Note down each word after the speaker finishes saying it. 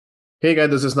Hey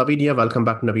guys, this is Naveen here. Welcome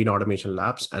back to Naveen Automation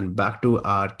Labs and back to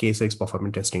our K6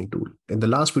 performance testing tool. In the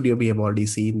last video, we have already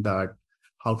seen that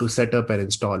how to set up and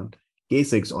install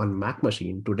K6 on Mac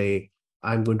machine. Today,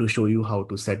 I'm going to show you how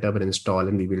to set up and install,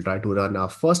 and we will try to run our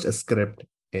first script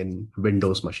in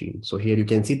Windows machine. So here you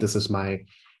can see this is my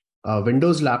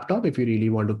Windows laptop. If you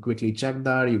really want to quickly check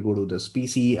that, you go to this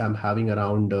PC. I'm having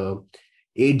around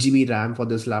 8 GB RAM for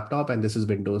this laptop, and this is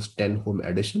Windows 10 Home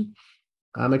Edition.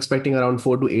 I'm expecting around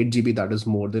 4 to 8 GB. That is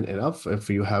more than enough. If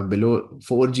you have below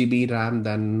 4 GB RAM,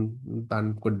 then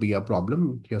could be a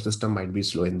problem. Your system might be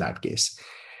slow in that case.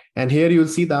 And here you'll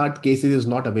see that cases is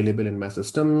not available in my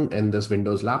system in this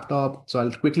Windows laptop. So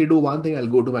I'll quickly do one thing. I'll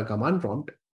go to my command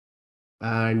prompt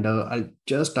and I'll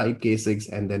just type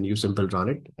K6 and then you simple run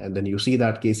it. And then you see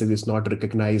that K6 is not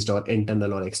recognized or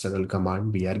internal or external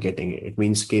command. We are getting it. It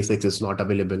means K6 is not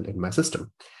available in my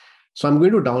system. So I'm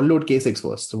going to download K6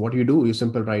 first. So what you do, you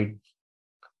simple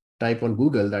type on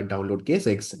Google that download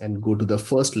K6 and go to the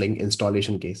first link,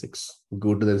 installation K6.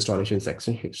 Go to the installation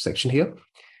section here.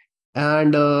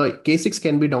 And K6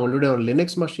 can be downloaded on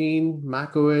Linux machine,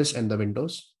 Mac OS, and the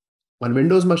Windows. On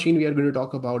Windows machine, we are going to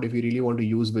talk about if you really want to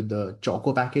use with the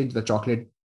Choco package, the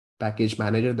chocolate package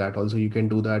manager, that also you can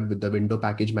do that with the window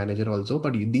package manager also.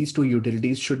 But these two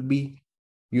utilities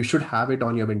you should have it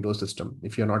on your Windows system.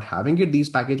 If you're not having it, these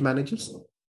package managers,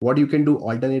 what you can do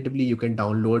alternatively, you can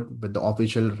download with the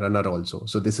official runner also.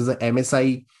 So this is a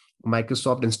MSI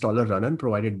Microsoft Installer runner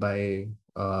provided by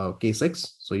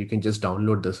K6. So you can just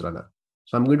download this runner.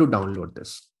 So I'm going to download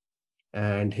this.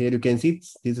 And here you can see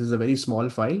this is a very small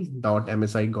file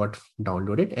 .msi got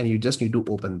downloaded, and you just need to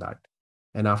open that.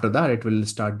 And after that, it will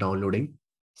start downloading.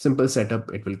 Simple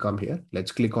setup, it will come here.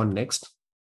 Let's click on next.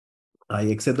 I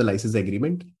accept the license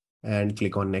agreement and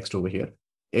click on next over here.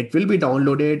 It will be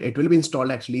downloaded. It will be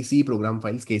installed actually C program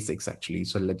files K6 actually.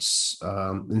 So let's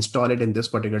install it in this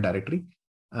particular directory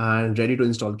and ready to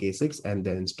install K6 and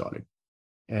then install it.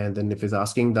 And then if it's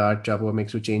asking that Java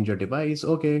makes you change your device,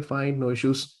 okay, fine, no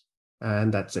issues.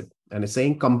 And that's it. And it's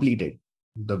saying completed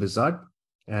the wizard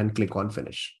and click on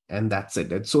finish. And that's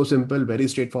it. It's so simple, very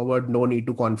straightforward. No need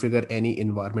to configure any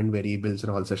environment variables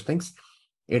and all such things.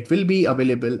 It will be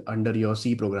available under your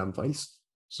C program files.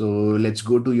 So let's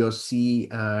go to your C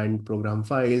and program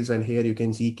files. And here you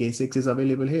can see K6 is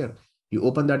available here. You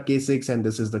open that K6 and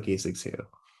this is the K6 here,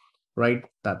 right?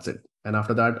 That's it. And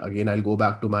after that, again, I'll go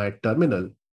back to my terminal.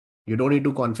 You don't need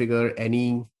to configure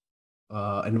any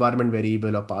environment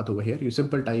variable or path over here. You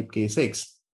simple type K6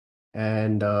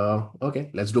 and okay,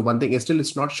 let's do one thing.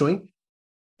 It's not showing.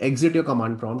 Exit your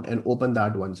command prompt and open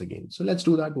that once again. So let's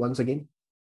do that once again.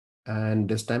 And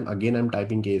this time again, I'm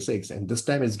typing K6 and this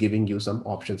time it's giving you some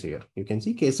options here. You can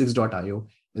see k6.io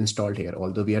installed here,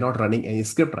 although we are not running any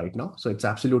script right now. So it's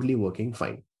absolutely working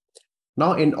fine.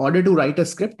 Now, in order to write a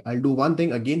script, I'll do one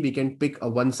thing. Again, we can pick a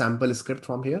one sample script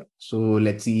from here. So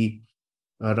let's see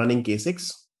running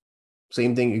K6.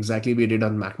 Same thing exactly we did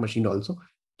on Mac machine also.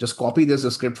 Just copy this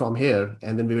script from here,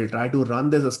 and then we will try to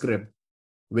run this script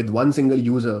with one single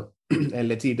user, and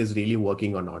let's see it is really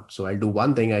working or not. So I'll do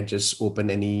one thing. I just open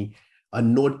a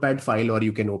notepad file, or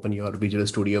you can open your Visual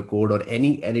Studio Code or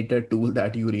any editor tool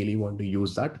that you really want to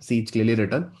use that. See, it's clearly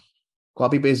written.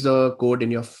 Copy paste the code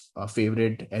in your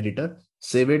favorite editor,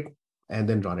 save it, and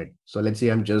then run it. So let's say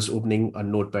I'm just opening a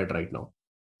notepad right now.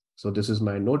 So this is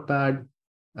my notepad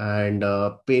and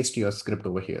paste your script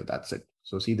over here. That's it.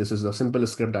 So see, this is the simple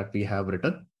script that we have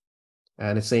written.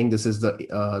 And it's saying this is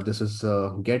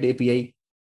get API,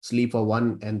 sleep for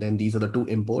one, and then these are the two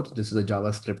imports. This is a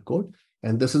JavaScript code.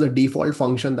 And this is a default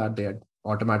function that they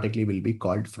automatically will be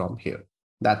called from here.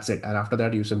 That's it. And after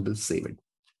that, you simply save it.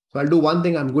 So I'll do one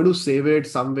thing. I'm going to save it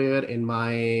somewhere in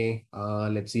my,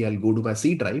 let's see, I'll go to my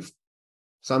C drive.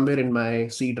 Somewhere in my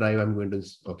C drive, I'm going to,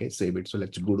 okay, save it. So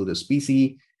let's go to this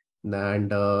PC and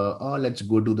let's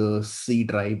go to the C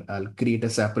drive. I'll create a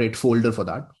separate folder for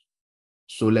that.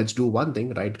 So let's do one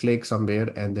thing, right click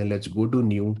somewhere, and then let's go to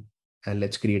new and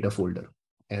let's create a folder.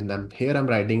 And then here I'm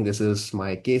writing, this is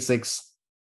my K6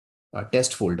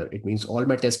 test folder. It means all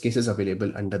my test cases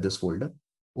available under this folder.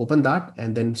 Open that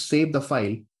and then save the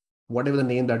file, whatever the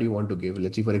name that you want to give.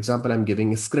 Let's see, for example, I'm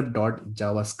giving a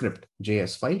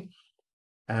script.javascript.js file.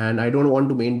 And I don't want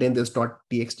to maintain this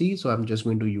 .txt. So I'm just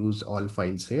going to use all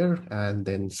files here and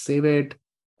then save it.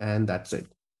 And that's it.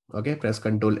 Okay, press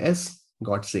Ctrl S,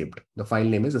 got saved. The file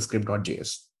name is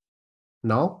script.js.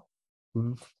 Now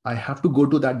I have to go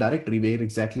to that directory where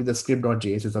exactly the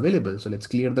script.js is available. So let's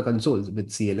clear the console with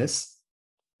CLS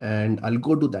and I'll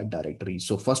go to that directory.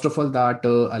 So first of all that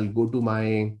I'll go to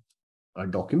my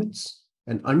documents,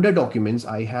 and under documents,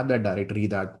 I have that directory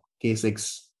that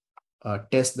K6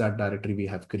 test that directory we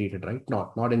have created, right?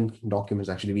 Not in documents,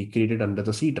 actually, we created under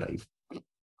the C drive.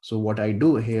 So what I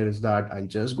do here is that I'll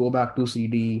just go back to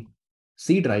C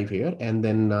drive here, and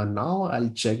then now I'll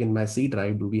check in my C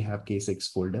drive, do we have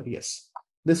K6 folder? Yes,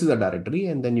 this is a directory,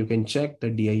 and then you can check the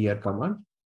dir command.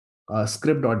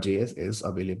 Script.js is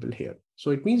available here.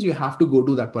 So it means you have to go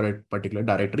to that particular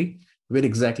directory where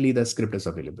exactly the script is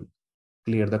available.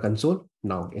 Clear the console.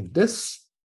 Now in this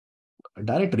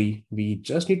directory, we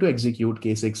just need to execute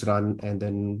K6 run and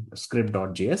then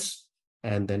script.js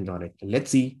and then run it.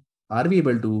 Let's see, are we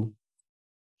able to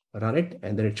run it?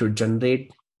 And then it should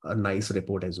generate a nice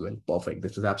report as well. Perfect.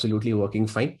 This is absolutely working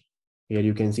fine. Here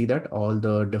you can see that all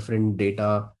the different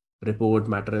data report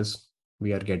matters,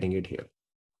 we are getting it here.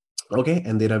 Okay,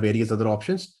 and there are various other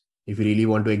options. If you really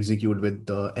want to execute with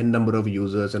the n number of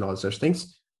users and all such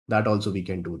things, that also we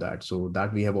can do that. So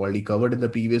that we have already covered in the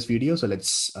previous video. So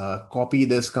let's copy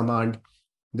this command.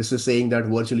 This is saying that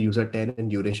virtual user 10 and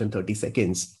duration 30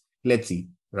 seconds. Let's see,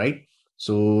 right?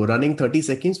 So running 30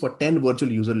 seconds for 10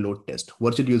 virtual user load test.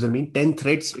 Virtual user means 10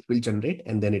 threads it will generate,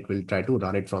 and then it will try to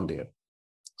run it from there.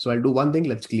 So I'll do one thing.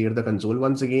 Let's clear the console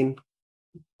once again,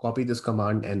 copy this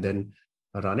command and then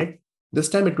run it. This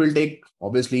time it will take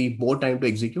obviously more time to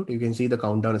execute. You can see the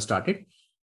countdown started,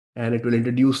 and it will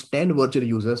introduce 10 virtual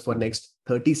users for next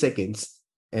 30 seconds.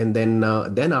 And then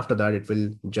after that, it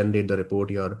will generate the report,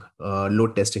 your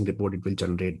load testing report, it will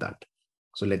generate that.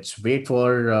 So let's wait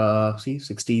for, see,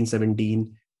 16,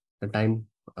 17, the time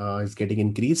is getting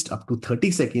increased up to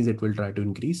 30 seconds. It will try to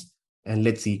increase. And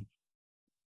let's see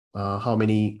how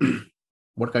many,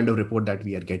 what kind of report that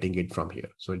we are getting it from here.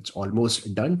 So it's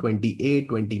almost done, 28,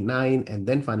 29, and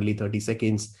then finally 30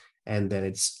 seconds, and then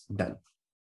it's done.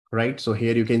 Right. So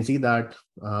here you can see that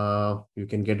you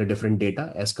can get a different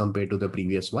data as compared to the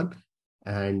previous one.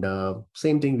 And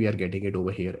same thing, we are getting it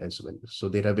over here as well. So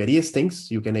there are various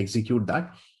things you can execute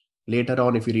that. Later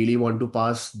on, if you really want to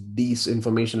pass these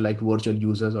information like virtual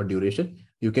users or duration,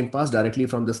 you can pass directly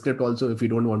from the script also if you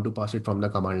don't want to pass it from the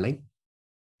command line.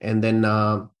 And then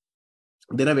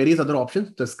there are various other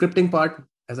options. The scripting part,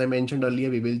 as I mentioned earlier,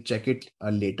 we will check it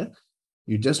later.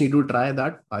 You just need to try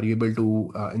that. Are you able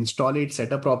to install it,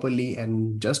 set up properly,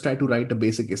 and just try to write a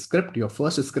basic script, your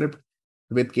first script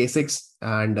with K6,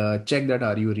 and check that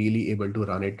are you really able to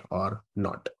run it or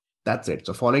not. That's it.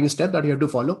 So following step that you have to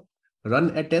follow: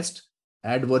 run a test,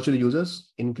 add virtual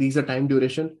users, increase the time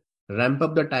duration, ramp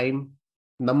up the time,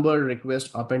 number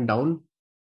request up and down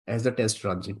as the test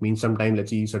runs. It means sometimes, let's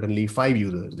see, suddenly 5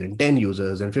 users, then 10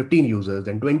 users, then 15 users,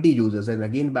 then 20 users, and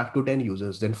again back to 10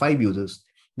 users, then 5 users,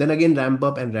 then again ramp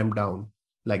up and ramp down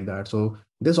like that. So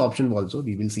this option also,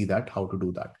 we will see that how to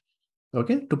do that.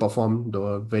 Okay, to perform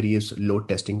the various load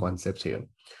testing concepts here.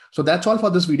 So that's all for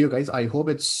this video, guys. I hope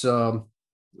it's you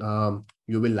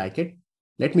will like it.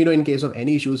 Let me know in case of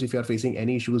any issues, if you are facing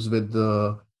any issues with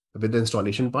the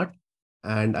installation part.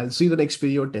 And I'll see you the next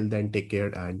video. Till then, take care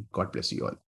and God bless you all.